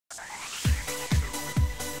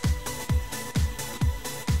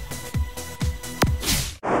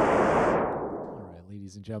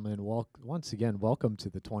and gentlemen. Once again, welcome to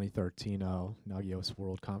the 2013 Nagios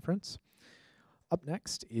World Conference. Up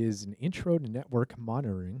next is an intro to network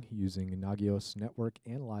monitoring using Nagios Network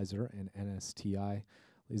Analyzer and NSTI.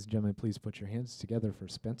 Ladies and gentlemen, please put your hands together for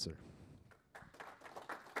Spenser.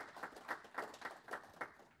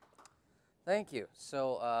 Thank you.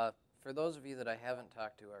 So for those of you that I haven't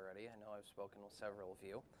talked to already, I know I've spoken with several of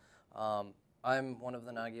you. I'm one of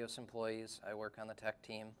the Nagios employees. I work on the tech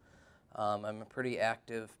team. I'm a pretty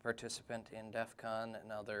active participant in DEF CON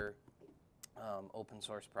and other open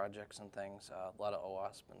source projects and things, a lot of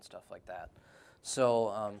OWASP and stuff like that.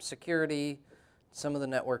 So security, some of the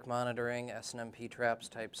network monitoring, SNMP traps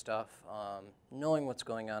type stuff, knowing what's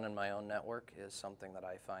going on in my own network is something that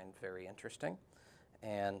I find very interesting,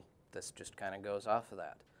 and this just kind of goes off of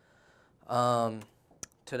that.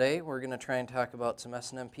 Today we're going to try and talk about some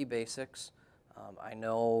SNMP basics. I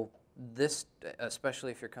know this,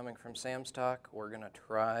 especially if you're coming from Sam's talk, we're going to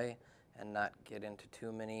try and not get into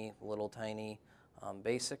too many little tiny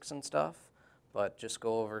basics and stuff, but just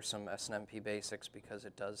go over some SNMP basics because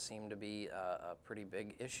it does seem to be a pretty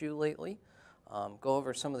big issue lately. Go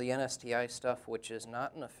over some of the NSTI stuff, which is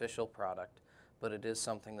not an official product, but it is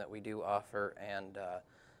something that we do offer, and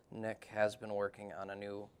Nick has been working on a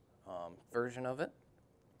new version of it.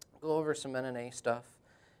 Go over some NNA stuff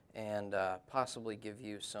and possibly give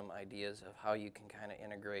you some ideas of how you can kind of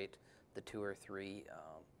integrate the 2 or 3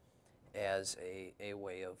 as a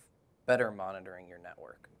way of better monitoring your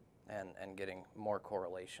network and getting more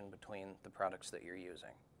correlation between the products that you're using.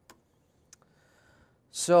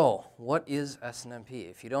 So what is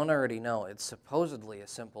SNMP? If you don't already know, it's supposedly a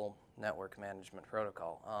simple network management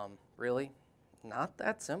protocol. Really? Not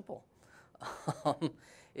that simple.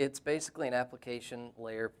 It's basically an application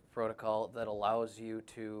layer protocol that allows you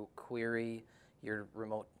to query your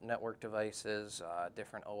remote network devices,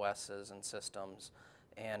 different OSs and systems,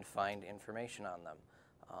 and find information on them.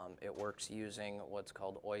 It works using what's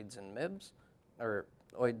called OIDs and MIBs, or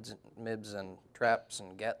OIDs, MIBs, and traps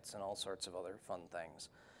and gets and all sorts of other fun things.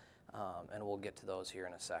 And we'll get to those here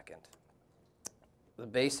in a second. The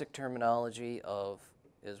basic terminology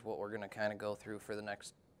is what we're going to kind of go through for the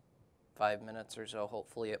next 5 minutes or so,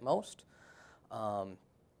 hopefully at most.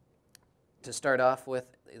 To start off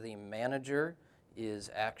with, the manager is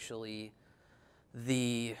actually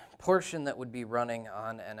the portion that would be running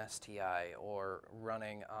on NSTI or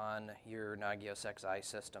running on your Nagios XI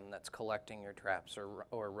system that's collecting your traps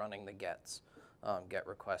or running the gets, get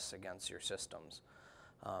requests against your systems.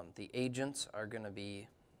 The agents are going to be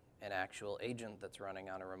an actual agent that's running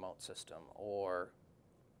on a remote system, or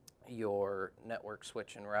your network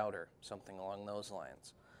switch and router, something along those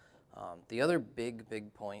lines. The other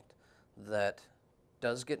big point that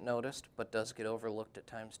does get noticed but does get overlooked at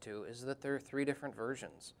times too is that there are 3 different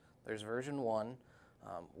versions. There's version 1,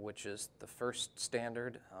 which is the first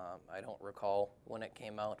standard. I don't recall when it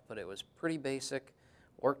came out, but it was pretty basic,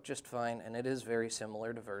 worked just fine, and it is very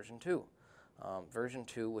similar to version 2. Version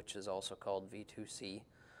 2, which is also called V2C,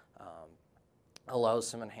 allows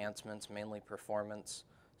some enhancements, mainly performance,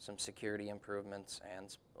 some security improvements,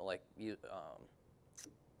 and like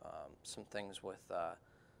some things with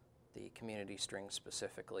the community string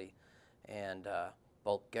specifically, and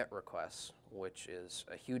bulk get requests, which is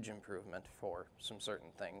a huge improvement for some certain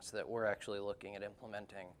things that we're actually looking at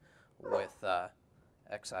implementing with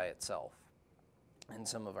XI itself and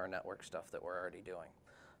some of our network stuff that we're already doing.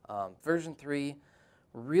 Version 3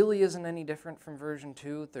 really isn't any different from version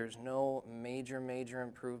 2. There's no major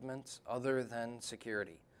improvements other than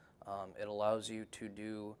security. It allows you to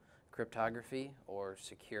do cryptography or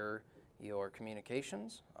secure your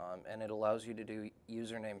communications, and it allows you to do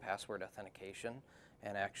username password authentication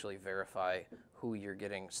and actually verify who you're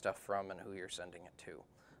getting stuff from and who you're sending it to.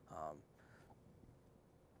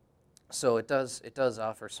 So it does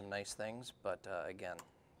offer some nice things, but again,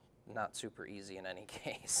 not super easy in any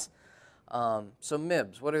case. So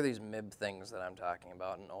MIBs, what are these MIB things that I'm talking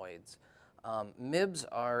about in OIDs? MIBs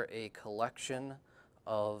are a collection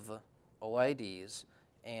of OIDs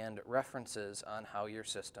and references on how your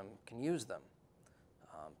system can use them.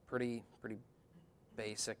 Pretty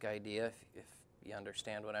basic idea if you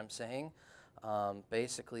understand what I'm saying.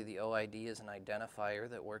 Basically, the OID is an identifier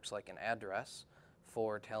that works like an address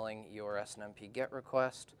for telling your SNMP GET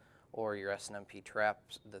request or your SNMP trap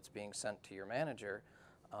that's being sent to your manager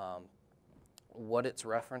what it's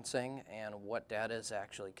referencing and what data is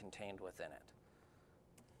actually contained within it.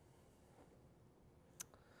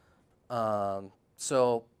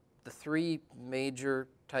 So the 3 major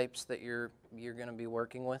types that you're going to be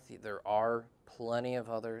working with, there are plenty of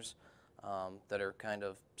others that are kind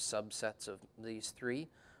of subsets of these 3,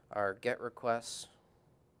 are GET requests,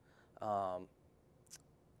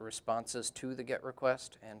 responses to the GET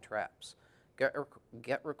request, and traps.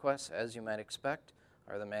 GET requests, as you might expect,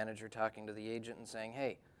 are the manager talking to the agent and saying,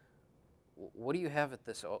 hey, what do you have at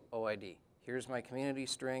this OID? Here's my community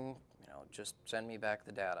string, just send me back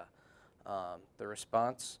the data. The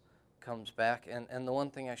response comes back, and the one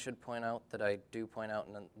thing I should point out that I do point out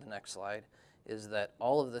in the next slide is that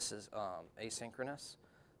all of this is asynchronous.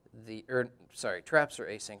 Traps are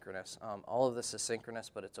asynchronous. All of this is synchronous,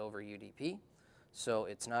 but it's over UDP, so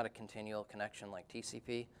it's not a continual connection like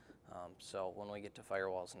TCP. So when we get to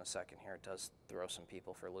firewalls in a second here, it does throw some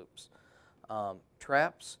people for loops.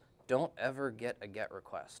 Traps don't ever get a GET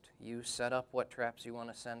request. You set up what traps you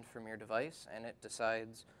want to send from your device, and it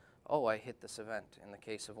decides, oh, I hit this event. In the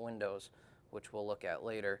case of Windows, which we'll look at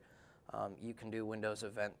later, you can do Windows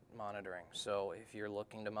event monitoring. So if you're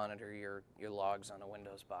looking to monitor your logs on a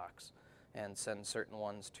Windows box and send certain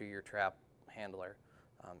ones to your trap handler,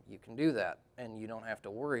 you can do that. And you don't have to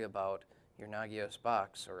worry about your Nagios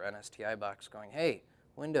box or NSTI box going, hey,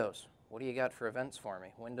 Windows, what do you got for events for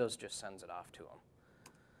me? Windows just sends it off to them.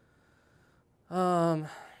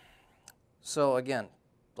 So again,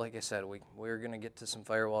 like I said, we're going to get to some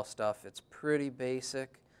firewall stuff. It's pretty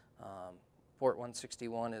basic. Port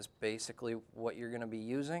 161 is basically what you're going to be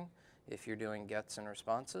using if you're doing gets and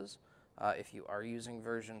responses. If you are using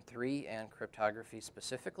version 3 and cryptography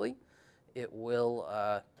specifically, it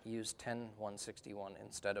will use 10.161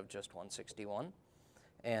 instead of just 161.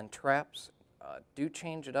 And traps do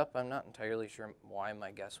change it up. I'm not entirely sure why.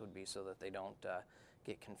 My guess would be so that they don't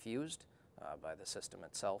get confused by the system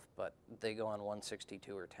itself, but they go on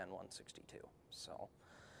 162 or 10.162. So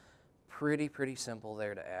pretty simple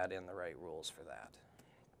there to add in the right rules for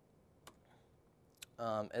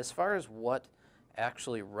that. As far as what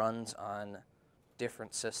actually runs on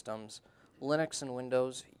different systems, Linux and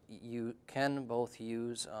Windows, you can both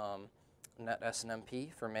use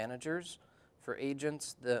SNMP for managers. For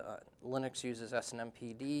agents, Linux uses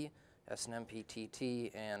snmpd,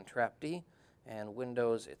 snmptt, and trapd, and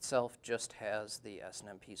Windows itself just has the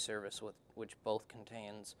SNMP service, which both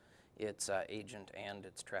contains its agent and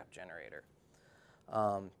its trap generator.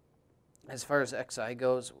 As far as XI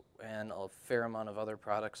goes, and a fair amount of other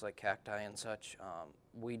products like Cacti and such,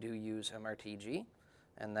 we do use MRTG,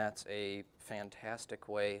 and that's a fantastic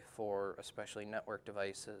way for especially network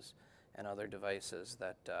devices and other devices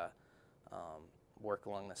that work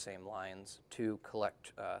along the same lines to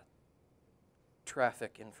collect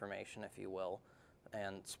traffic information, if you will,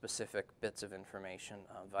 and specific bits of information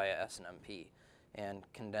via SNMP and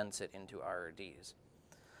condense it into RRDs.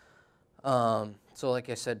 So like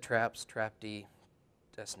I said, traps, trapd,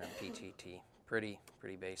 snmptt, pretty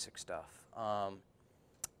basic stuff.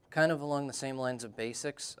 Kind of along the same lines of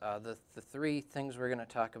basics, the three things we're going to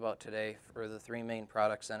talk about today are the three main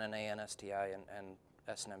products, NNA, NSTI, and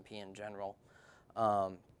SNMP in general.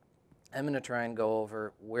 I'm going to try and go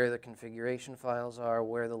over where the configuration files are,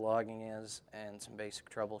 where the logging is, and some basic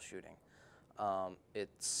troubleshooting. It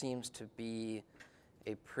seems to be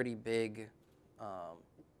a pretty big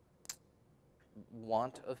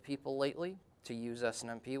want of people lately to use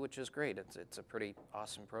SNMP, which is great. It's a pretty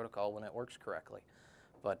awesome protocol when it works correctly.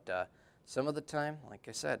 But some of the time, like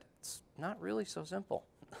I said, it's not really so simple.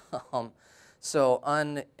 So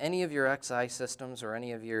on any of your XI systems or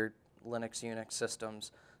any of your Linux, Unix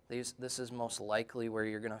systems, this is most likely where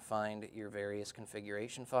you're going to find your various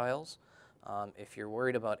configuration files. If you're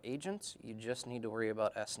worried about agents, you just need to worry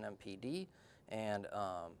about SNMPD, and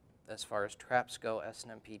as far as traps go,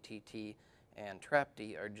 SNMPTT and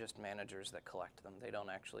trapd are just managers that collect them. They don't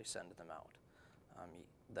actually send them out.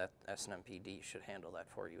 That SNMPD should handle that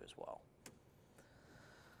for you as well.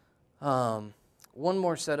 One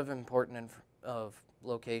more set of important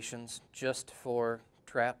locations just for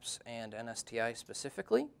traps and NSTI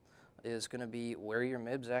specifically is going to be where your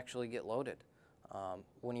MIBs actually get loaded.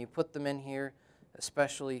 When you put them in here,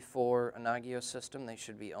 especially for a Nagios system, they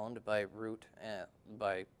should be owned by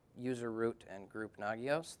by user root and group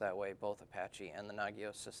Nagios. That way both Apache and the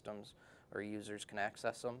Nagios systems or users can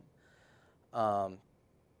access them.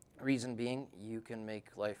 Reason being, you can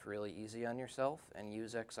make life really easy on yourself and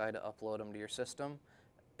use XI to upload them to your system,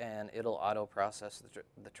 and it'll auto-process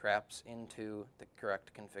the traps into the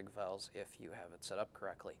correct config files if you have it set up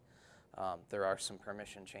correctly. There are some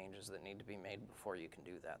permission changes that need to be made before you can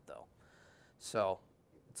do that, though. So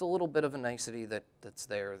it's a little bit of a nicety that's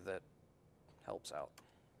there that helps out.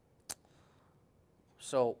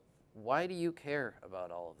 So why do you care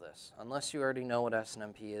about all of this? Unless you already know what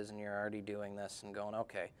SNMP is and you're already doing this and going,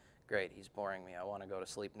 okay, great, he's boring me, I want to go to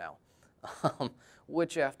sleep now.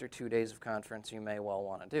 Which after 2 days of conference you may well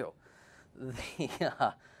want to do.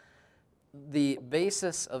 The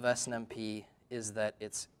basis of SNMP is that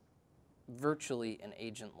it's virtually an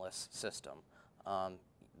agentless system.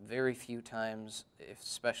 Very few times,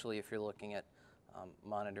 especially if you're looking at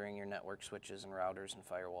monitoring your network switches and routers and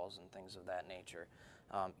firewalls and things of that nature,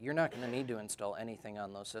 you're not going to need to install anything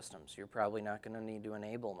on those systems. You're probably not going to need to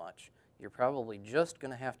enable much. You're probably just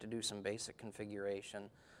going to have to do some basic configuration,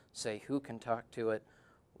 say who can talk to it,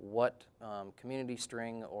 what community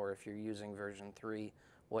string, or if you're using version 3,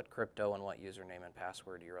 what crypto and what username and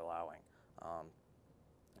password you're allowing.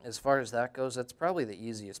 As far as that goes, that's probably the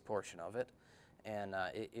easiest portion of it, and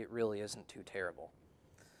it really isn't too terrible.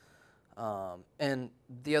 And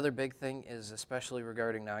the other big thing is, especially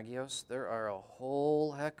regarding Nagios, there are a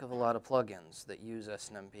whole heck of a lot of plugins that use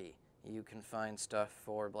SNMP. You can find stuff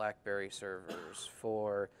for BlackBerry servers,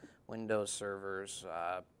 for Windows servers,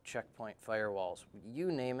 checkpoint firewalls,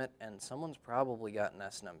 you name it, and someone's probably got an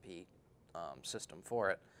SNMP system for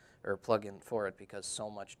it, or plugin for it, because so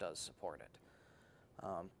much does support it.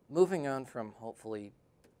 Moving on from hopefully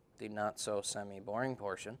the not so semi-boring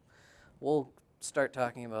portion, we'll start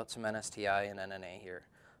talking about some NSTI and NNA here.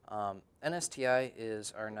 NSTI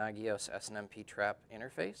is our Nagios SNMP Trap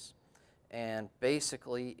Interface, and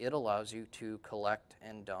basically it allows you to collect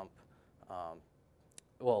and dump,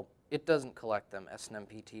 well, it doesn't collect them,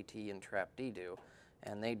 snmptt and trapd do,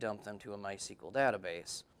 and they dump them to a MySQL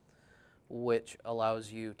database, which allows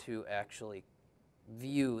you to actually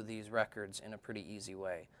view these records in a pretty easy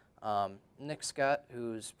way. Nick Scott,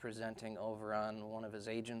 who's presenting over on one of his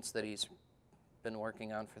agents that he's been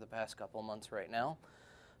working on for the past couple months right now,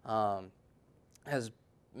 has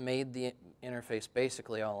made the interface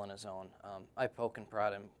basically all on his own. I poke and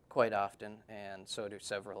prod him quite often, and so do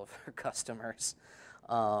several of our customers.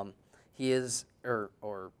 He is,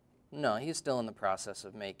 no, he's still in the process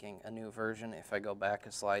of making a new version. If I go back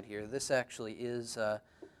a slide here, this actually is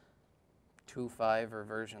 2.5 or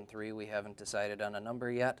version 3. We haven't decided on a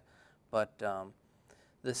number yet, but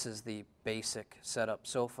this is the basic setup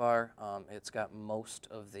so far. It's got most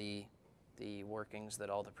of the workings that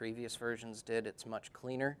all the previous versions did. It's much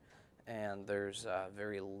cleaner, and there's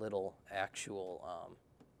very little actual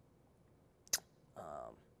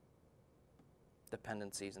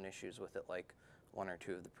dependencies and issues with it like one or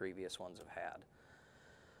two of the previous ones have had.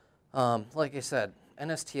 Like I said,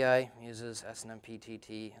 NSTI uses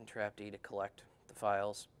snmptt and trapd to collect the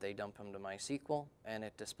files. They dump them to MySQL, and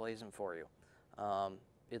it displays them for you.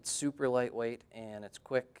 It's super lightweight, and it's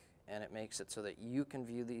quick, and it makes it so that you can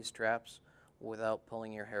view these traps without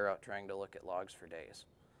pulling your hair out trying to look at logs for days.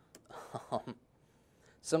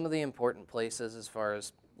 Some of the important places as far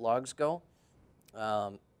as logs go,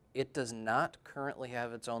 it does not currently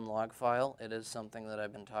have its own log file. It is something that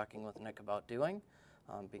I've been talking with Nick about doing,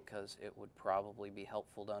 because it would probably be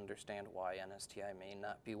helpful to understand why NSTI may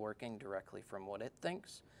not be working directly from what it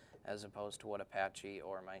thinks, as opposed to what Apache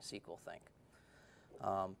or MySQL think.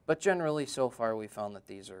 But generally, so far, we found that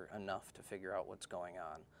these are enough to figure out what's going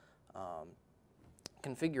on.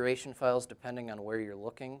 Configuration files, depending on where you're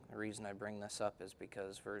looking, the reason I bring this up is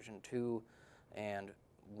because version 2 and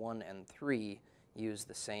 1 and 3 use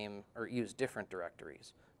the same, or use different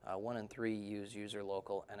directories. 1 and 3 use user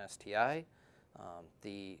local NSTI.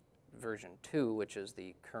 The version 2, which is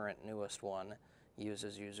the current newest one,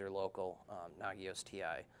 uses user local Nagios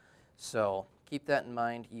TI. So keep that in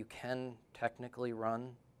mind. You can technically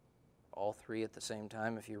run all three at the same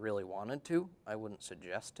time if you really wanted to. I wouldn't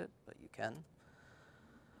suggest it, but you can.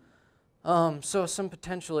 So some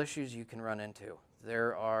potential issues you can run into.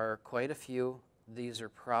 There are quite a few. These are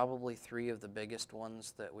probably 3 of the biggest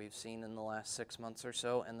ones that we've seen in the last 6 months or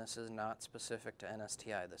so, and this is not specific to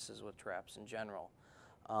NSTI. This is with traps in general.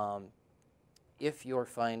 If you're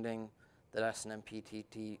finding that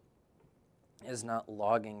snmptt is not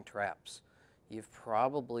logging traps, it's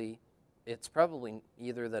probably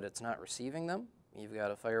either that it's not receiving them, you've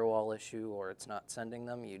got a firewall issue, or it's not sending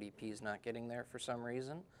them, UDP is not getting there for some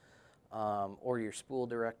reason, or your spool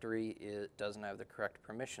directory doesn't have the correct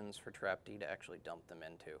permissions for trapd to actually dump them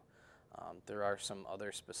into. There are some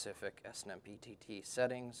other specific snmptt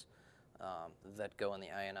settings that go in the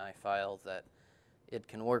INI file that it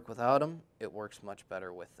can work without them. It works much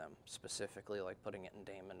better with them, specifically like putting it in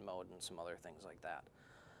daemon mode and some other things like that.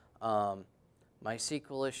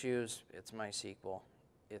 MySQL issues, it's MySQL.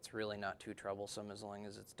 It's really not too troublesome as long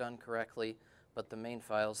as it's done correctly, but the main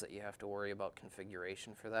files that you have to worry about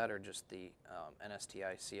configuration for that are just the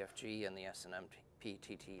NSTI CFG and the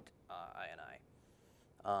snmptt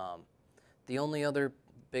INI. The only other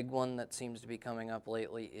big one that seems to be coming up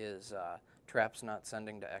lately is traps not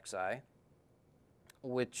sending to XI,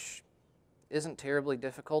 which isn't terribly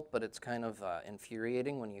difficult, but it's kind of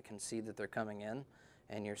infuriating when you can see that they're coming in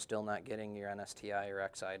and you're still not getting your NSTI or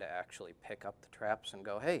XI to actually pick up the traps and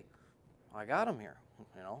go, hey, I got them here.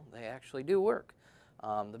 You know, they actually do work.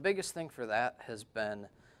 The biggest thing for that has been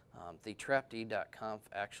the trapd.conf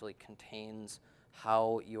actually contains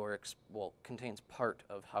how you're contains part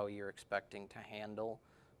of how you're expecting to handle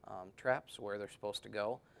traps, where they're supposed to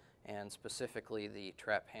go, and specifically the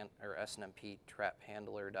SNMP trap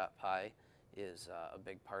handler.py is a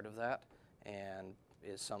big part of that, and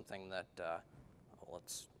is something that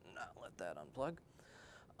let's not let that unplug.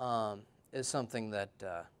 Is something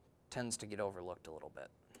that tends to get overlooked a little bit.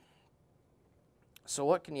 So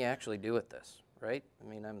what can you actually do with this, right? I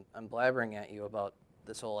mean, I'm blabbering at you about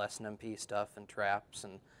this whole SNMP stuff and traps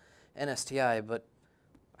and NSTI, but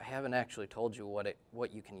I haven't actually told you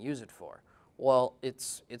what you can use it for. Well,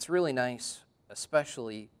 it's really nice,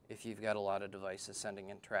 especially if you've got a lot of devices sending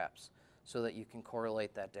in traps, so that you can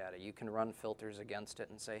correlate that data. You can run filters against it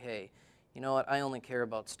and say, hey, you know what, I only care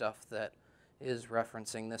about stuff that is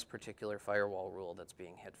referencing this particular firewall rule that's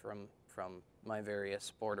being hit from my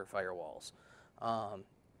various border firewalls.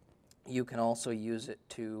 You can also use it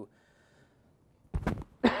to,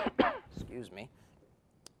 excuse me,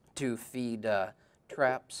 to feed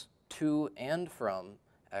traps to and from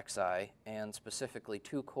XI, and specifically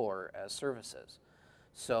to core as services.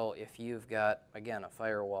 So if you've got, again, a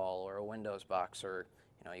firewall or a Windows box, or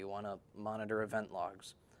you want to monitor event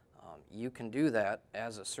logs, you can do that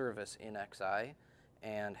as a service in XI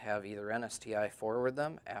and have either NSTI forward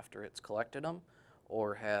them after it's collected them,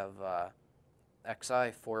 or have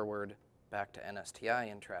XI forward back to NSTI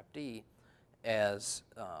in TrapD as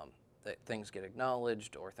that things get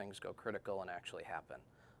acknowledged or things go critical and actually happen.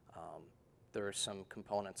 There are some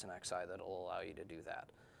components in XI that will allow you to do that.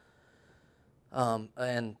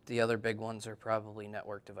 And the other big ones are probably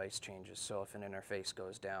network device changes. So if an interface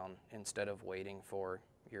goes down, instead of waiting for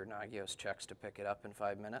your Nagios checks to pick it up in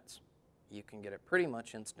 5 minutes, you can get it pretty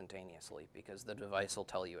much instantaneously, because the device will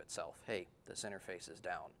tell you itself, hey, this interface is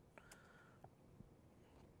down.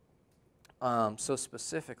 So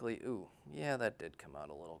specifically, ooh, yeah, that did come out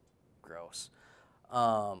a little gross.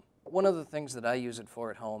 One of the things that I use it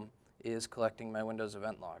for at home is collecting my Windows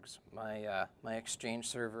event logs. My Exchange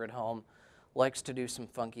server at home likes to do some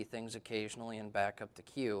funky things occasionally and back up the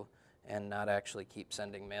queue and not actually keep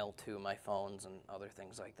sending mail to my phones and other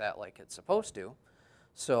things like that like it's supposed to.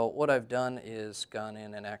 So what I've done is gone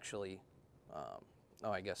in and actually,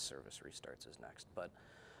 I guess service restarts is next, but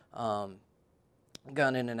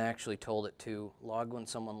gone in and actually told it to log when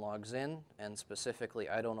someone logs in, and specifically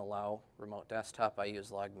I don't allow remote desktop, I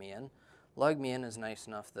use log me in. Log me in is nice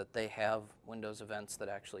enough that they have Windows events that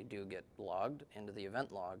actually do get logged into the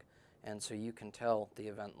event log, and so you can tell the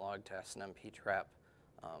event log to SNMP Trap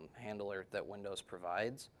handler that Windows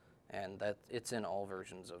provides, and that it's in all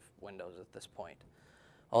versions of Windows at this point,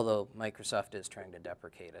 although Microsoft is trying to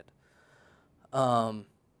deprecate it.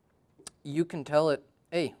 You can tell it,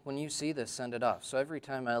 hey, when you see this, send it off. So every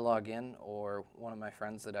time I log in, or one of my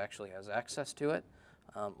friends that actually has access to it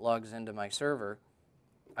logs into my server,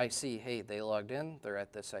 I see, hey, they logged in, they're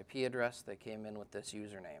at this IP address, they came in with this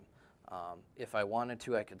username. If I wanted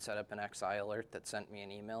to, I could set up an XI alert that sent me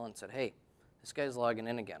an email and said, hey, this guy's logging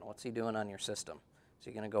in again. What's he doing on your system? Is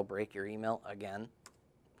he going to go break your email again?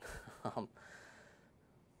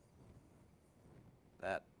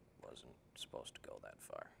 That wasn't supposed to go that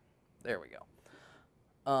far. There we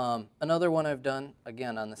go. Another one I've done,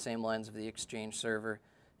 again, on the same lines of the Exchange server.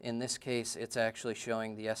 In this case, it's actually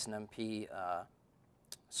showing the SNMP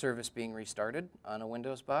service being restarted on a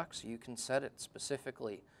Windows box. You can set it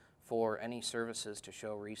specifically for any services to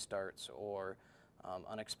show restarts or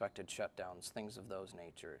unexpected shutdowns, things of those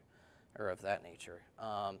nature, or of that nature.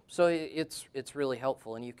 So it's really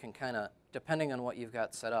helpful, and you can kind of, depending on what you've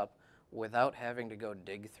got set up, without having to go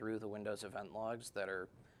dig through the Windows event logs that are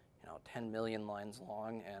 10 million lines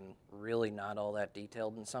long and really not all that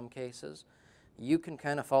detailed in some cases, you can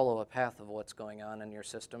kind of follow a path of what's going on in your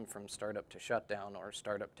system from startup to shutdown or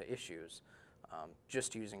startup to issues,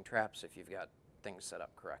 just using traps if you've got things set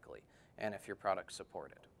up correctly and if your products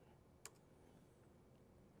support it.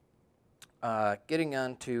 Getting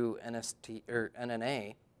on to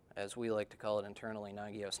NNA, as we like to call it internally,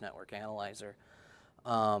 Nagios Network Analyzer.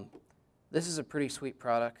 This is a pretty sweet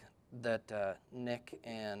product that Nick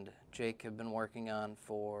and Jake have been working on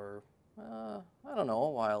for, I don't know, a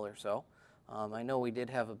while or so. I know we did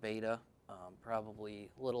have a beta probably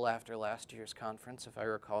a little after last year's conference, if I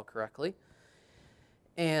recall correctly.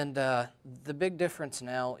 And the big difference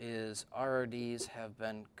now is RRDs have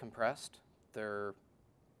been compressed. They're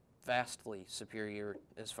vastly superior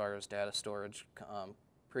as far as data storage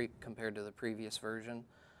compared to the previous version.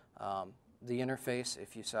 The interface,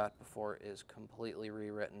 if you saw it before, is completely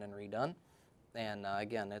rewritten and redone. And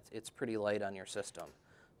again, it's pretty light on your system.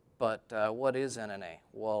 But what is NNA?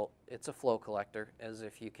 Well, it's a flow collector, as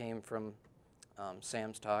if you came from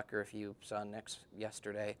Sam's talk or if you saw Nick's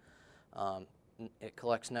yesterday. It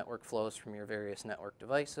collects network flows from your various network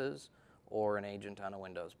devices or an agent on a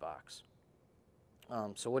Windows box.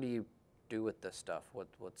 So what do you do with this stuff?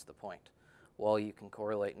 What's the point? Well, you can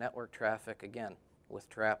correlate network traffic, again, with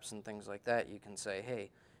traps and things like that. You can say, hey,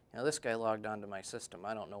 you know, this guy logged onto my system.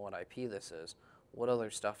 I don't know what IP this is. What other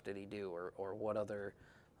stuff did he do, or what other,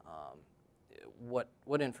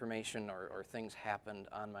 what information or things happened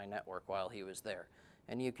on my network while he was there?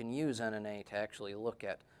 And you can use NNA to actually look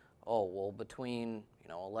at, oh, well, between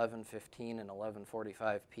 11:15 and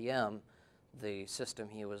 11:45 p.m., the system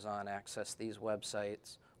he was on accessed these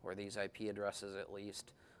websites, or these IP addresses at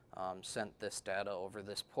least, sent this data over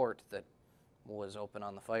this port that was open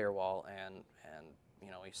on the firewall, and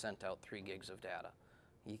he sent out 3 gigs of data.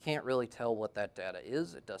 You can't really tell what that data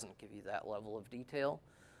is. It doesn't give you that level of detail,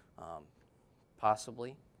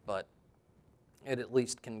 possibly, but it at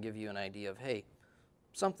least can give you an idea of, hey,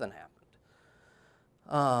 something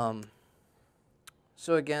happened.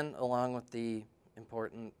 So again, along with the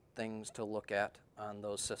important things to look at on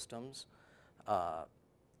those systems,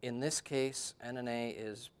 in this case, NNA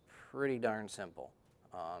is pretty darn simple.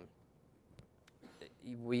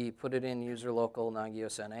 We put it in user local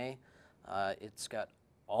Nagios NA. It's got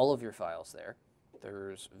all of your files there.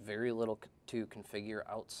 There's very little to configure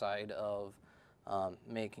outside of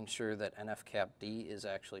making sure that snmptrapd is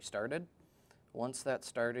actually started. Once that's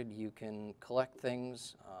started, you can collect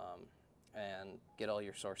things and get all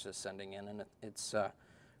your sources sending in, and it's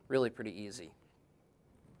really pretty easy.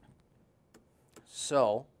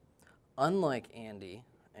 So, unlike Andy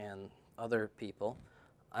and other people,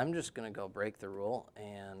 I'm just going to go break the rule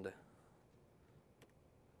and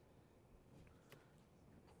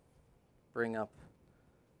bring up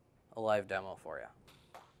a live demo for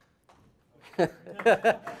you.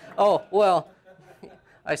 Oh, well,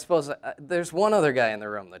 I suppose there's one other guy in the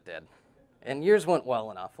room that did. And yours went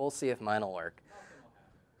well enough. We'll see if mine will work.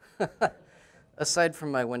 Aside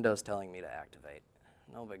from my Windows telling me to activate.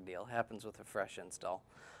 No big deal. Happens with a fresh install.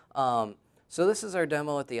 So this is our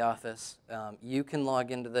demo at the office. You can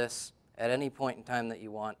log into this at any point in time that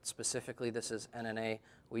you want. Specifically, this is NNA.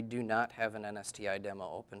 We do not have an NSTI demo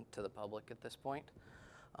open to the public at this point.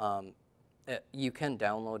 You can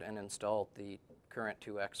download and install the current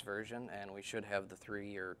 2x version, and we should have the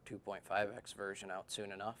 3 or 2.5x version out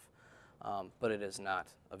soon enough, but it is not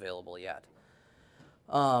available yet.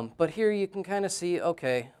 But here you can kind of see,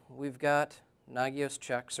 okay, we've got Nagios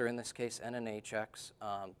checks, or in this case NNA checks.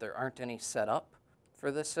 There aren't any set up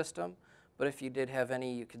for this system, but if you did have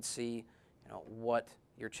any, you could see what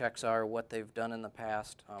your checks are, what they've done in the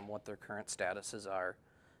past, what their current statuses are,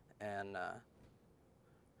 and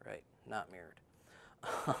right, not mirrored.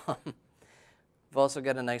 We've also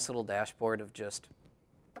got a nice little dashboard of just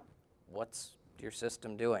what's your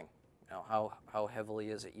system doing, how heavily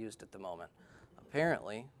is it used at the moment.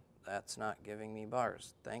 Apparently, that's not giving me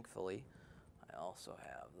bars. Thankfully, I also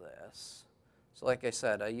have this. So like I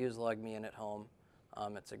said, I use LogMeIn at home.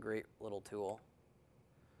 It's a great little tool.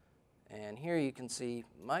 And here you can see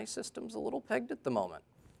my system's a little pegged at the moment.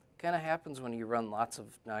 Kind of happens when you run lots of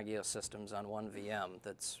Nagios systems on one VM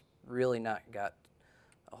that's really not got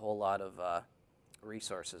a whole lot of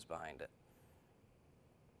resources behind it.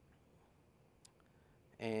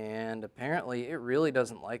 And apparently it really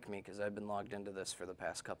doesn't like me because I've been logged into this for the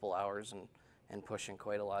past couple hours and pushing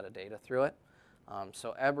quite a lot of data through it.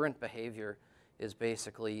 So aberrant behavior is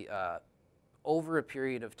basically over a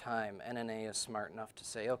period of time, NNA is smart enough to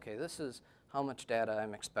say, okay, this is how much data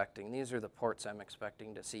I'm expecting. These are the ports I'm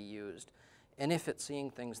expecting to see used. And if it's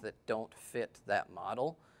seeing things that don't fit that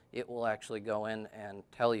model, it will actually go in and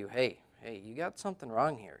tell you, hey, you got something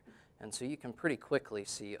wrong here. And so you can pretty quickly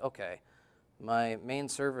see, okay, my main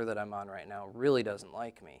server that I'm on right now really doesn't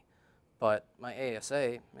like me, but my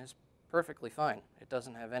ASA is perfectly fine. It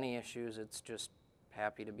doesn't have any issues. It's just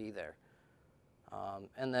happy to be there.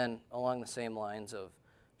 And then along the same lines of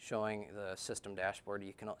showing the system dashboard,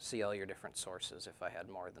 you can see all your different sources if I had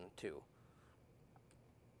more than 2.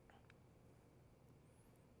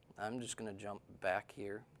 I'm just going to jump back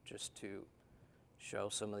here just to show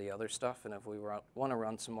some of the other stuff, and if we want to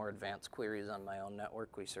run some more advanced queries on my own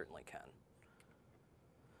network, we certainly can.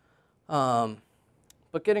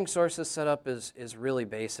 But getting sources set up is really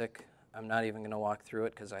basic. I'm not even going to walk through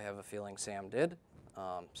it because I have a feeling Sam did.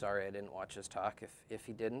 Sorry I didn't watch his talk if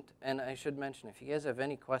he didn't. And I should mention, if you guys have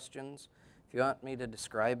any questions, if you want me to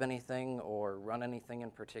describe anything or run anything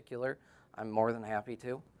in particular, I'm more than happy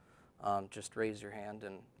to. Just raise your hand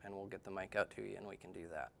and we'll get the mic out to you and we can do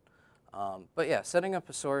that. But yeah, setting up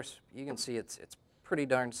a source, you can see it's pretty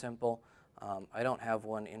darn simple. I don't have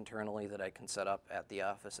one internally that I can set up at the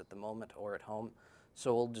office at the moment or at home,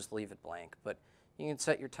 so we'll just leave it blank. But you can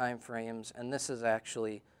set your time frames, and this is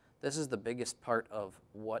the biggest part of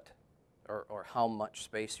what or how much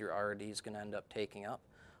space your RRD is going to end up taking up.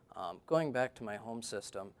 Going back to my home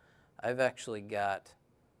system, I've actually got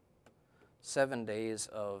 7 days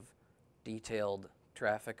of detailed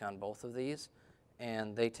traffic on both of these,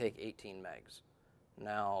 and they take 18 megs.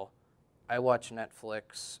 Now, I watch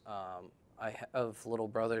Netflix. I have little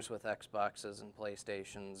brothers with Xboxes and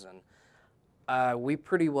PlayStations, and we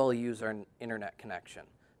pretty well use our internet connection.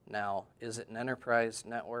 Now, is it an enterprise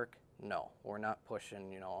network? No, we're not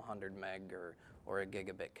pushing 100 meg or a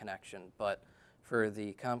gigabit connection, but for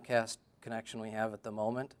the Comcast connection we have at the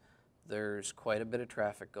moment, there's quite a bit of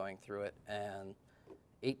traffic going through it, and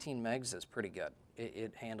 18 megs is pretty good.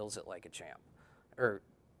 It handles it like a champ. Or,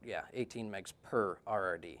 yeah, 18 megs per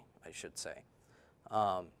RRD, I should say.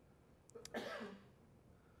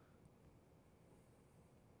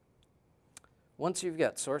 Once you've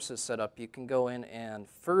got sources set up, you can go in and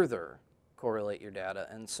further correlate your data.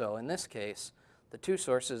 And so in this case, the two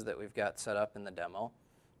sources that we've got set up in the demo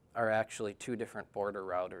are actually two different border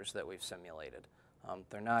routers that we've simulated.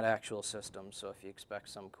 They're not actual systems, so if you expect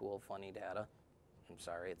some cool, funny data, I'm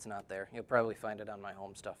sorry, it's not there. You'll probably find it on my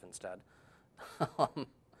home stuff instead.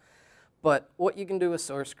 But what you can do with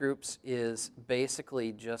source groups is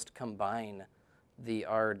basically just combine the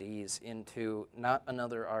RRDs into not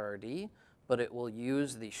another RRD, but it will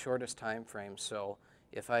use the shortest time frame. So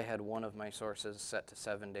if I had one of my sources set to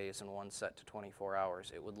 7 days and one set to 24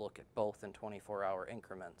 hours, it would look at both in 24-hour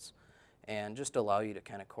increments and just allow you to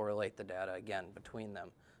kind of correlate the data again between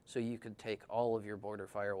them. So you could take all of your border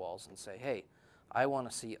firewalls and say, hey, I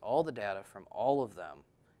want to see all the data from all of them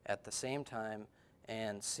at the same time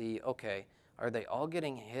and see, okay, are they all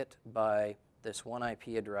getting hit by this one IP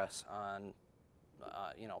address on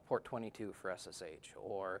port 22 for SSH,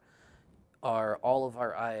 or are all of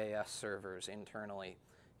our IIS servers internally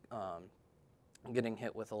getting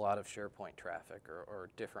hit with a lot of SharePoint traffic or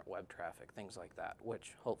different web traffic, things like that,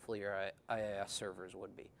 which hopefully your IIS servers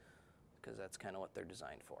would be, because that's kind of what they're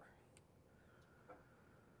designed for.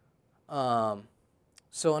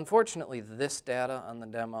 So unfortunately, this data on the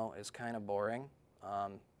demo is kind of boring.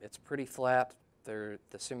 It's pretty flat. The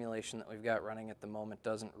simulation that we've got running at the moment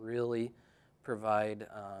doesn't really provide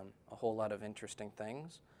a whole lot of interesting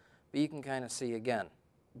things. But you can kind of see, again,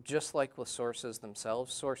 just like with sources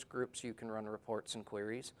themselves, source groups, you can run reports and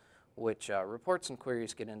queries, which reports and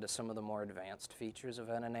queries get into some of the more advanced features of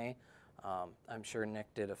NNA. I'm sure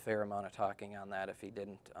Nick did a fair amount of talking on that. If he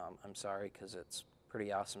didn't, I'm sorry, because it's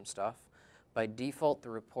pretty awesome stuff. By default, the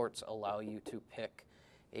reports allow you to pick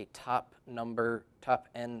a top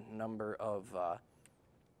N number of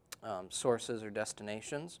sources or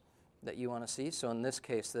destinations that you want to see. So in this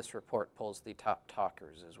case, this report pulls the top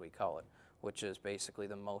talkers, as we call it, which is basically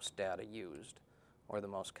the most data used or the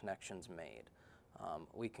most connections made.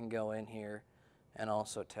 We can go in here and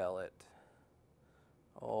also tell it,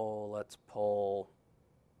 oh, let's pull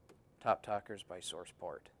top talkers by source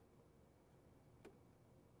port.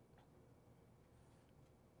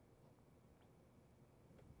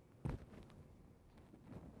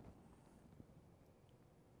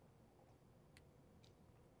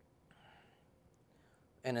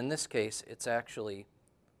 And in this case, it's actually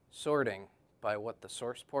sorting by what the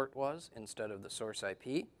source port was instead of the source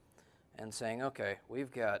IP, and saying, okay,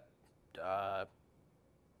 we've got, I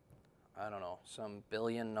don't know, some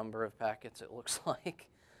billion number of packets, it looks like,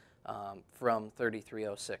 from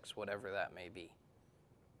 3306, whatever that may be.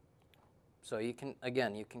 So you can,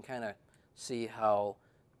 again, you can kind of see how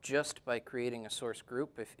just by creating a source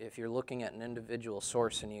group, if you're looking at an individual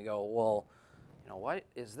source and you go, well, why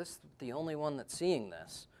is this the only one that's seeing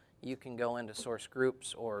this? You can go into source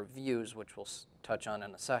groups or views, which we'll touch on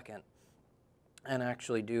in a second, and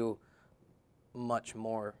actually do much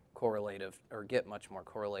more correlative, or get much more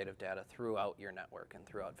correlative data throughout your network and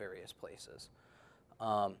throughout various places.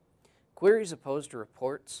 Queries opposed to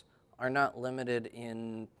reports are not limited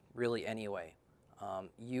in really any way.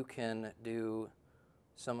 You can do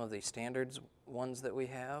some of the standards ones that we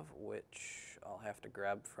have, which I'll have to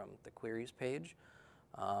grab from the queries page.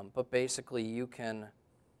 But basically, you can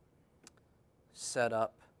set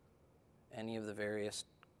up any of the various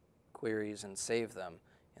queries and save them.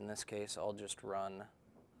 In this case, I'll just run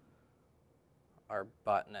our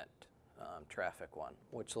botnet traffic one,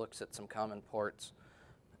 which looks at some common ports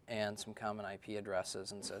and some common IP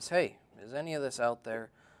addresses and says, hey, is any of this out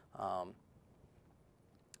there?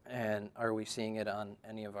 And are we seeing it on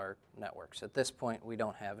any of our networks? At this point, we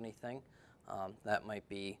don't have anything. That might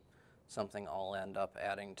be something I'll end up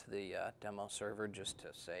adding to the demo server just to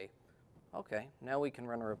say, okay, now we can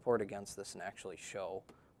run a report against this and actually show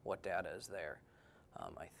what data is there.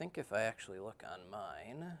 I think if I actually look on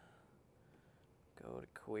mine, go to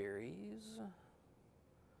queries,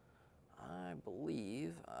 I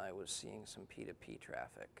believe I was seeing some P2P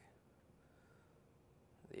traffic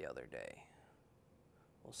the other day.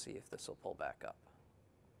 We'll see if this will pull back up.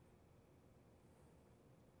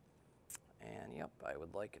 And yep, I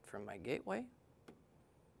would like it from my gateway.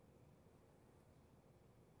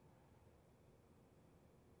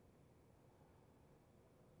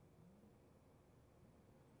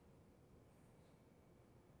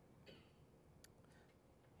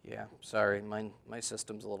 Yeah, sorry, my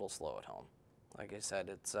system's a little slow at home. Like I said,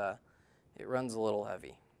 it runs a little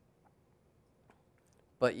heavy.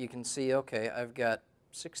 But you can see, okay, I've got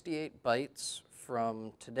 68 bytes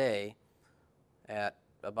from today at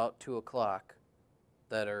about 2 o'clock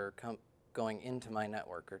that are going into my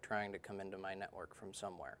network or trying to come into my network from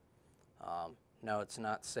somewhere. Now it's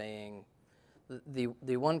not saying,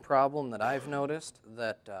 the one problem that I've noticed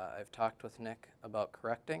that I've talked with Nick about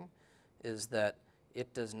correcting is that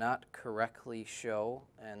it does not correctly show,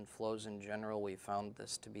 and flows in general, we found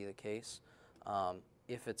this to be the case.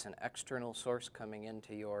 If it's an external source coming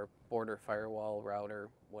into your border firewall, router,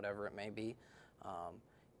 whatever it may be,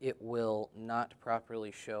 it will not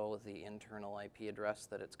properly show the internal IP address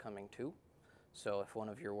that it's coming to. So if one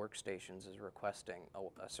of your workstations is requesting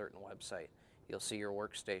a certain website, you'll see your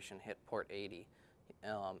workstation hit port 80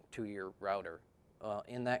 to your router.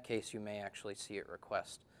 In that case, you may actually see it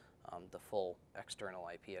request the full external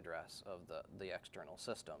IP address of the external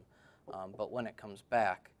system. But when it comes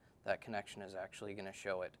back, that connection is actually going to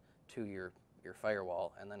show it to your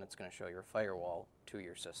firewall, and then it's going to show your firewall to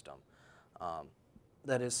your system.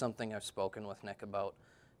 That is something I've spoken with Nick about,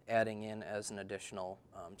 adding in as an additional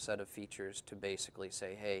set of features to basically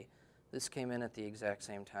say, hey, this came in at the exact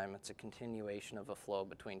same time. It's a continuation of a flow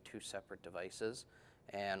between two separate devices,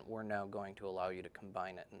 and we're now going to allow you to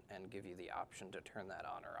combine it and give you the option to turn that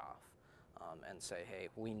on or off and say, hey,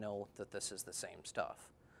 we know that this is the same stuff.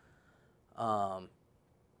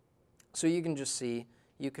 So you can just see,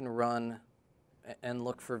 you can run and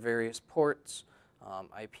look for various ports,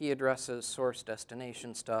 IP addresses, source,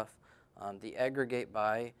 destination stuff. The aggregate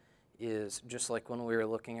by is just like when we were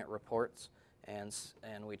looking at reports and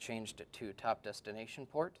we changed it to top destination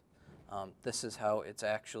port. This is how it's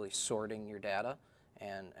actually sorting your data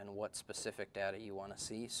and what specific data you want to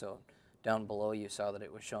see. So down below you saw that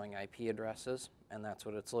it was showing IP addresses, and that's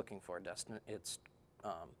what it's looking for. It's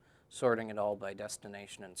sorting it all by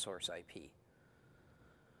destination and source IP.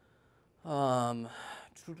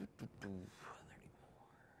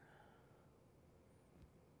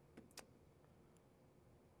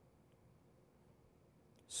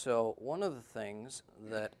 So one of the things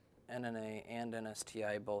that NNA and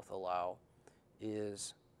NSTI both allow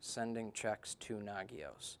is sending checks to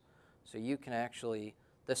Nagios. So you can actually,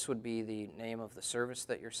 this would be the name of the service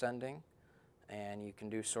that you're sending, and you can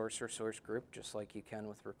do source or source group just like you can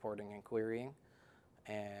with reporting and querying,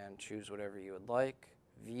 and choose whatever you would like.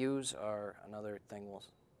 Views are another thing we'll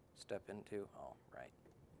step into. Oh, right.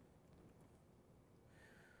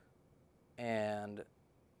 And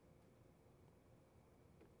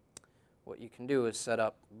what you can do is set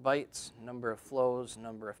up bytes, number of flows,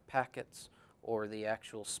 number of packets, or the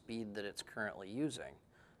actual speed that it's currently using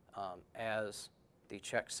as the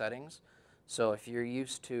check settings. So if you're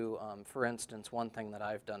used to, for instance, one thing that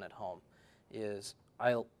I've done at home is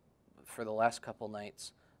for the last couple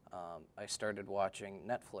nights, I started watching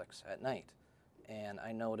Netflix at night, and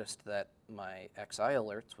I noticed that my XI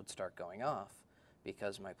alerts would start going off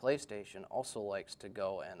because my PlayStation also likes to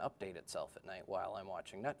go and update itself at night while I'm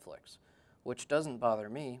watching Netflix, which doesn't bother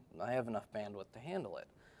me. I have enough bandwidth to handle it.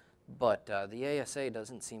 But the ASA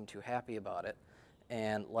doesn't seem too happy about it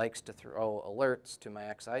and likes to throw alerts to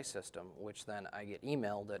my XI system, which then I get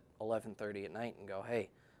emailed at 11:30 at night and go, hey,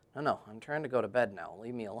 no, I'm trying to go to bed now,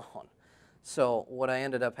 leave me alone. So what I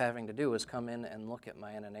ended up having to do was come in and look at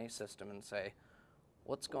my NNA system and say,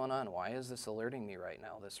 what's going on? Why is this alerting me right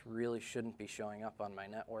now? This really shouldn't be showing up on my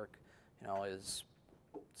network. You know, is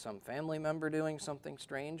some family member doing something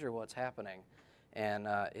strange or what's happening? And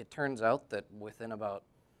it turns out that within about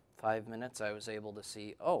 5 minutes I was able to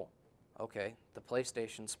see, oh, okay, the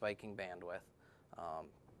PlayStation's spiking bandwidth.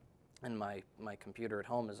 And my computer at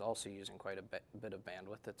home is also using quite a bit of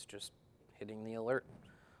bandwidth. It's just hitting the alert.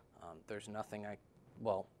 There's nothing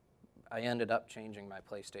well, I ended up changing my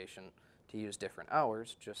PlayStation to use different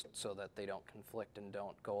hours just so that they don't conflict and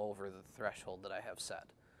don't go over the threshold that I have set.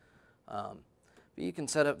 But you can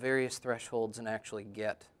set up various thresholds and actually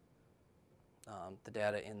get the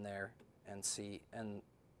data in there and see. And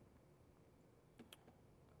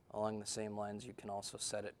along the same lines, you can also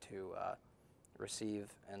set it to receive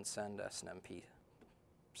and send SNMP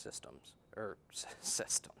systems, or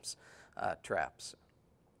systems, traps,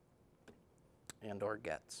 and or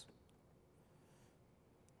gets.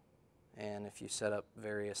 And if you set up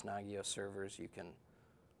various Nagios servers, you can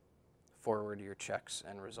forward your checks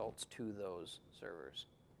and results to those servers.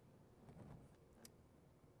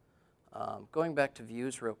 Going back to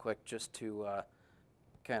views real quick, just to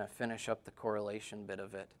kind of finish up the correlation bit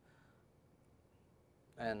of it.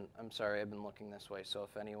 And I'm sorry, I've been looking this way, so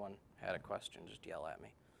if anyone had a question, just yell at me.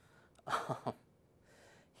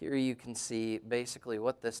 Here you can see basically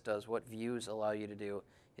what this does, what views allow you to do,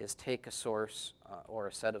 is take a source or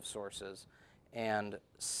a set of sources and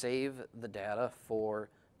save the data for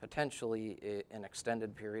potentially an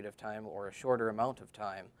extended period of time or a shorter amount of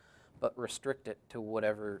time, but restrict it to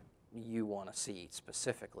whatever you want to see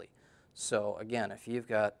specifically. So again, if you've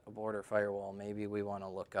got a border firewall, maybe we want to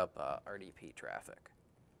look up RDP traffic.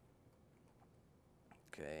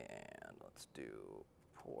 Okay, and let's do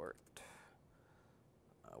port,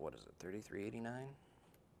 what is it, 3389?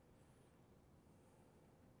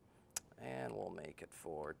 And we'll make it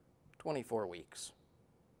for 24 weeks.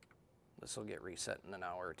 This will get reset in an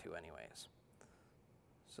hour or two anyways.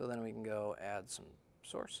 So then we can go add some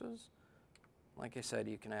sources. Like I said,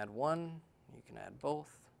 you can add one, you can add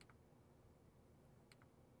both.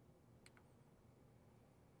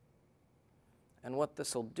 And what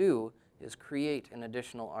this will do is create an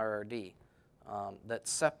additional RRD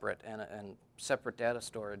that's separate and separate data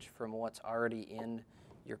storage from what's already in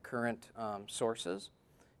your current sources,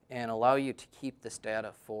 and allow you to keep this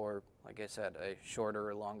data for, like I said, a shorter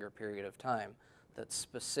or longer period of time that's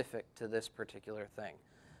specific to this particular thing.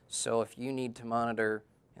 So if you need to monitor,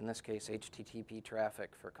 in this case, HTTP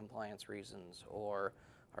traffic for compliance reasons, or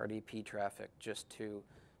RDP traffic just to,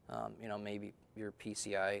 you know, maybe your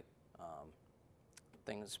PCI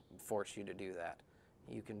things force you to do that,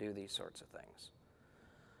 you can do these sorts of things.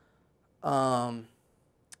 I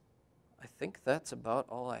think that's about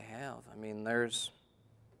all I have. I mean,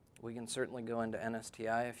 we can certainly go into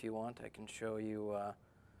NSTI if you want. I can show you,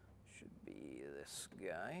 should be this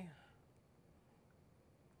guy.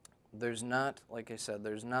 There's not, like I said,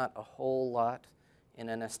 there's not a whole lot in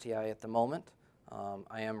NSTI at the moment.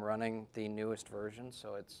 I am running the newest version,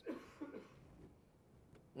 so it's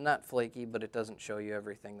not flaky, but it doesn't show you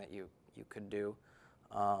everything that you could do.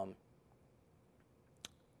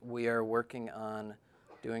 We are working on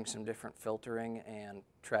doing some different filtering and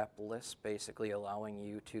trap lists, basically allowing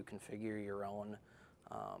you to configure your own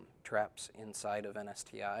traps inside of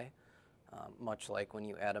NSTI, much like when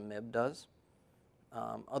you add a MIB does.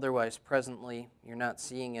 Otherwise, presently, you're not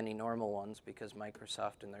seeing any normal ones because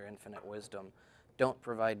Microsoft, in their infinite wisdom, don't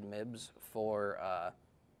provide MIBs for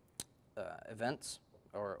events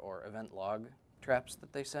or event log traps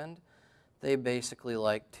that they send. They basically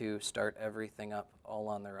like to start everything up all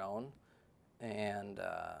on their own. And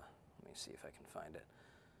let me see if I can find it.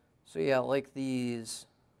 So yeah, like these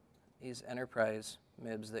enterprise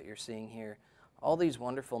MIBs that you're seeing here, all these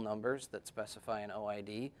wonderful numbers that specify an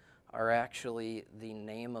OID are actually the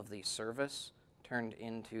name of the service turned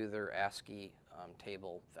into their ASCII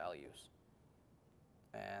table values.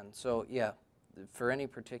 And so yeah, for any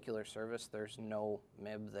particular service, there's no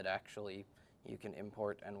MIB that actually you can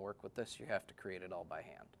import and work with this. You have to create it all by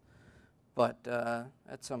hand. But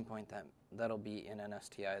at some point that'll be in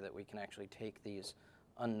NSTI, that we can actually take these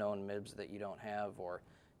unknown MIBs that you don't have, or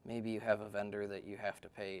maybe you have a vendor that you have to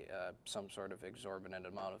pay some sort of exorbitant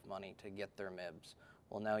amount of money to get their MIBs.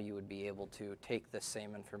 Well, now you would be able to take this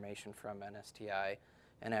same information from NSTI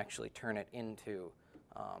and actually turn it into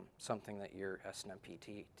something that your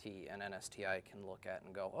SNMPT and NSTI can look at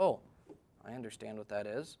and go, oh, I understand what that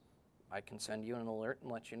is. I can send you an alert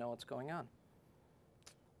and let you know what's going on.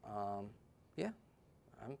 Yeah,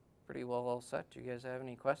 I'm pretty well all set. Do you guys have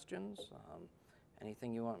any questions?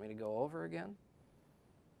 Anything you want me to go over again?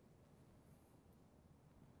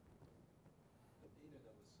 The data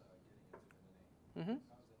that was getting into NNA, Mm-hmm.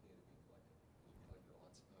 how is that data being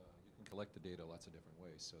collected? You can collect the data lots of different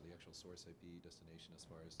ways. So the actual source IP destination, as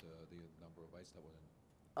far as the number of bytes that went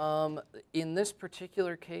in. In this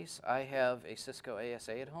particular case, I have a Cisco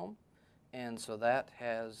ASA at home, And so that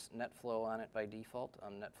has NetFlow on it by default.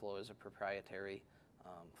 NetFlow is a proprietary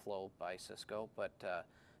flow by Cisco, but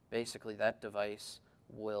basically that device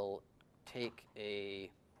will take a,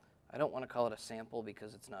 I don't want to call it a sample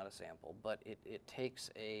because it's not a sample, but it takes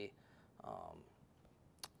a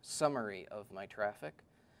summary of my traffic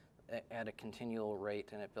at a continual rate,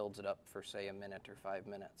 and it builds it up for, say, a minute or 5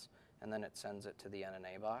 minutes, and then it sends it to the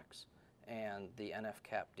NNA box. And the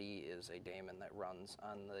snmptrapd is a daemon that runs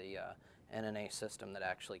on the NNA system that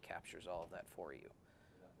actually captures all of that for you.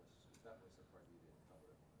 That was the part we didn't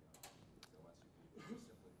cover. So once you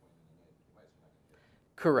simply point in the device, you're not going to get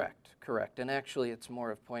it. Correct. And actually, it's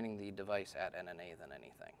more of pointing the device at NNA than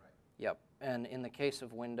anything. Right. Yep. And in the case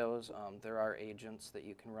of Windows, there are agents that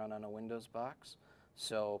you can run on a Windows box.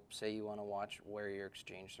 So say you want to watch where your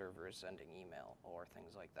Exchange server is sending email or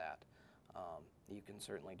things like that. You can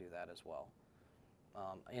certainly do that as well.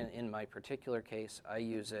 In my particular case, I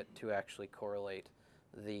use it to actually correlate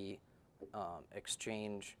the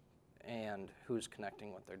Exchange and who's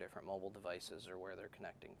connecting with their different mobile devices or where they're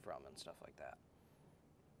connecting from and stuff like that.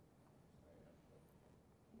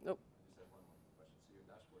 Nope. I just have one more question. So your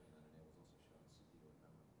dashboard in NNA was also showing CPU and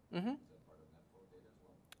memory. Mm-hmm. Is that part of NetFlow data as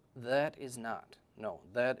well? That is not. No,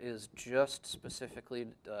 that is just specifically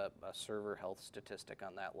a server health statistic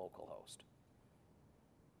on that local host.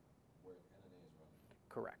 Where NNA is running.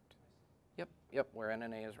 Correct. Yep, where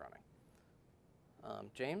NNA is running.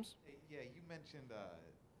 James? Yeah, you mentioned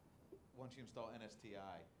once you install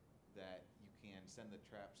NSTI that you can send the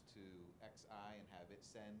traps to XI and have it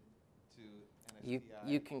send to NSTI.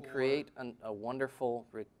 You can create a wonderful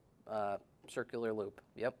circular loop.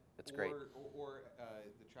 Yep, it's great. Or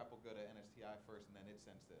the trap will go to NSTI first and then it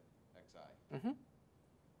sends to XI. Mm-hmm.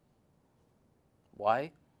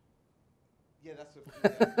 Why? Yeah, that's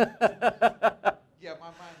yeah, my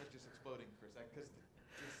mind was just exploding for a second because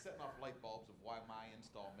just setting off light bulbs of why my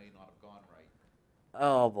install may not have gone right.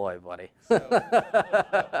 Oh boy, buddy. So,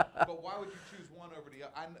 but why would you choose one over the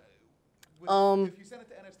other? If you send it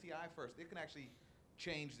to NSTI first, it can actually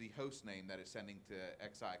change the host name that it's sending to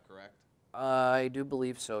XI, correct? I do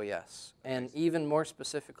believe so, yes. Okay. And even more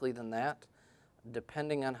specifically than that,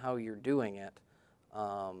 depending on how you're doing it,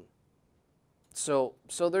 so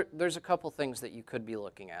there's a couple things that you could be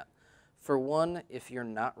looking at. For one, if you're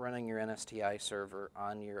not running your NSTI server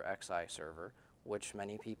on your XI server, which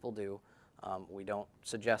many people do, we don't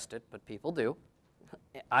suggest it, but people do.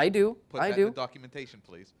 I do. Put that in the documentation,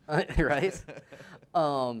 please. Right?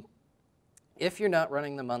 If you're not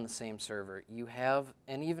running them on the same server, you have,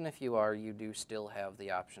 and even if you are, you do still have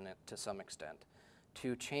the option to some extent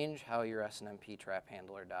to change how your SNMP trap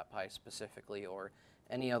handler.py specifically or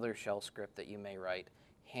any other shell script that you may write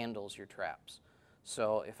handles your traps.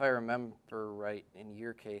 So if I remember right, in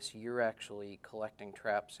your case, you're actually collecting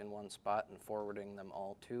traps in one spot and forwarding them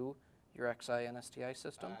all to your XI NSTI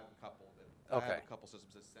system? I have a couple. Okay. I have a couple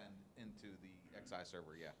systems that send into the XI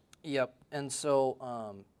server, yeah. Yep, and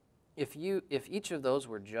so if each of those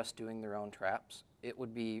were just doing their own traps, it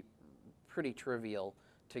would be pretty trivial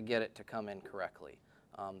to get it to come in correctly.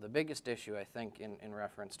 The biggest issue, I think, in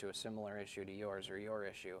reference to a similar issue to yours or your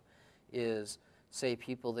issue, is say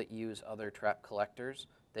people that use other trap collectors.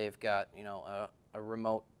 They've got a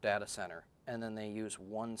remote data center, and then they use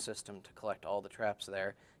one system to collect all the traps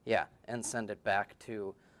there, and send it back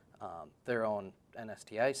to their own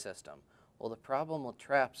NSTI system. Well, the problem with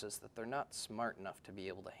traps is that they're not smart enough to be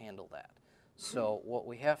able to handle that. So what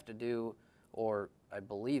we have to do, or I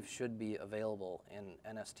believe should be available in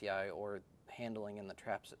NSTI or handling in the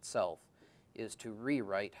traps itself, is to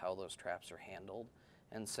rewrite how those traps are handled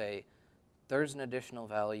and say, there's an additional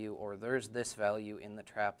value or there's this value in the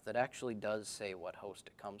trap that actually does say what host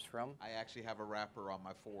it comes from. I actually have a wrapper on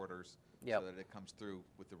my forwarders Yep. so that it comes through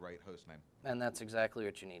with the right host name. And that's exactly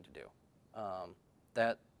what you need to do.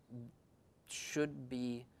 That should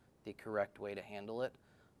be the correct way to handle it.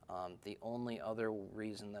 The only other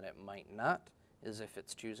reason that it might not is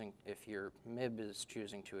if your MIB is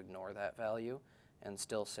choosing to ignore that value and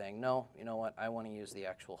still saying, no, you know what, I want to use the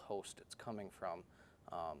actual host it's coming from,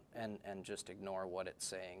 and just ignore what it's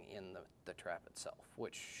saying in the trap itself,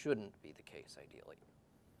 which shouldn't be the case ideally.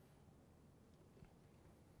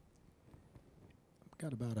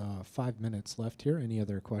 Got about 5 minutes left here. Any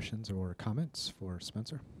other questions or comments for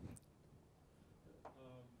Spenser?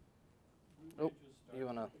 Oh, you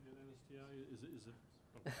wanna?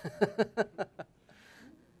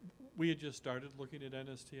 We had just started looking at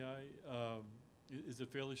NSTI. Is it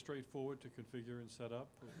fairly straightforward to configure and set up?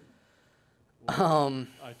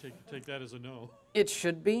 I take that as a no. It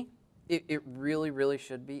should be. It really, really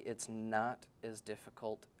should be. It's not as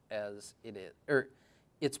difficult as it is. Or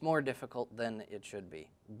it's more difficult than it should be,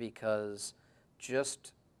 because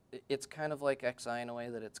it's kind of like XI in a way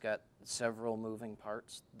that it's got several moving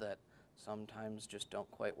parts that sometimes just don't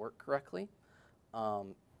quite work correctly.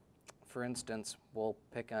 For instance, we'll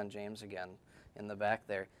pick on James again in the back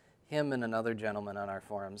there. Him and another gentleman on our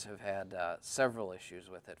forums have had several issues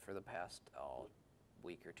with it for the past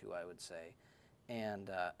week or two, I would say, and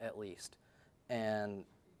at least. And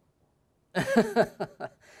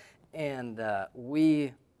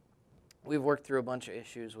we've worked through a bunch of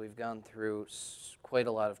issues. We've gone through quite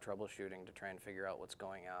a lot of troubleshooting to try and figure out what's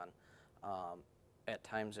going on. At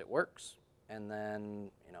times it works, and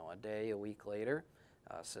then a day, a week later,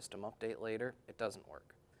 system update later, it doesn't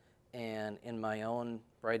work. And in my own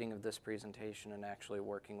writing of this presentation and actually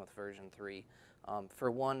working with version 3,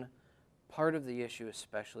 for one, part of the issue,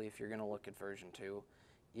 especially if you're going to look at version 2,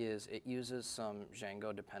 is it uses some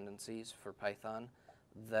Django dependencies for Python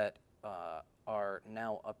that are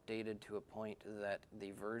now updated to a point that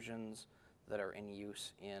the versions that are in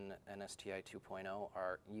use in NSTI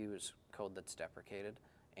 2.0 use code that's deprecated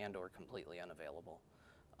and or completely unavailable.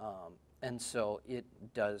 And so it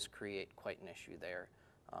does create quite an issue there.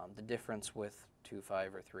 The difference with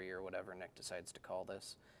 2.5 or 3 or whatever Nick decides to call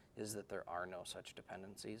this is that there are no such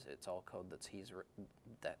dependencies. It's all code that he's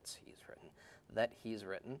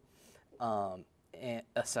written, and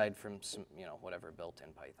aside from some, whatever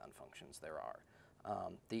built-in Python functions there are.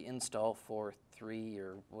 The install for 3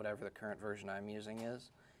 or whatever the current version I'm using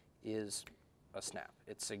is a snap.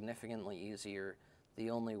 It's significantly easier. The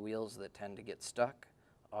only wheels that tend to get stuck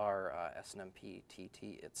are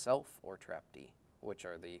snmptt itself or trapd, which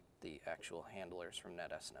are the actual handlers from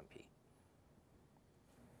net SNMP.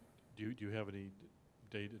 Do you have any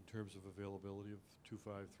date in terms of availability of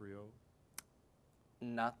 2.5.3.0?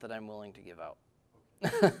 Not that I'm willing to give out.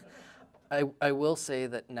 I will say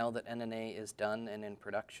that now that NNA is done and in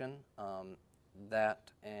production,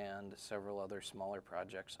 that and several other smaller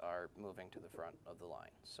projects are moving to the front of the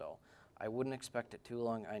line. So I wouldn't expect it too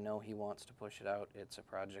long. I know he wants to push it out. It's a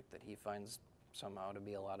project that he finds somehow to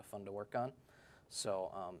be a lot of fun to work on.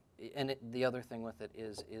 So, the other thing with it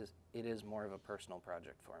is it is more of a personal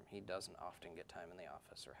project for him. He doesn't often get time in the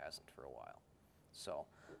office, or hasn't for a while. So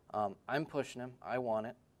I'm pushing him. I want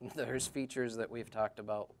it. There's features that we've talked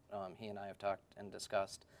about, he and I have talked and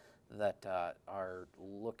discussed, that are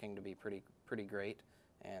looking to be pretty great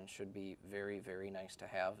and should be very, very nice to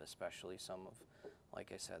have, especially some of,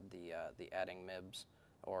 like I said, the adding MIBs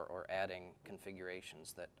or adding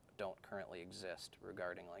configurations that don't currently exist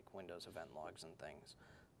regarding like Windows event logs and things.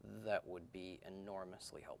 That would be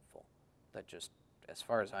enormously helpful. That just, as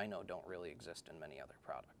far as I know, don't really exist in many other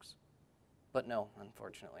products. But no,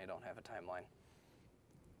 unfortunately, I don't have a timeline.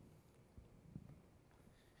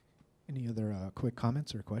 Any other quick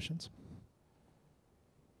comments or questions?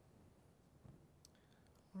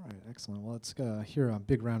 All right, excellent. Well, let's hear a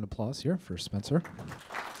big round of applause here for Spenser.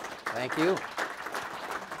 Thank you.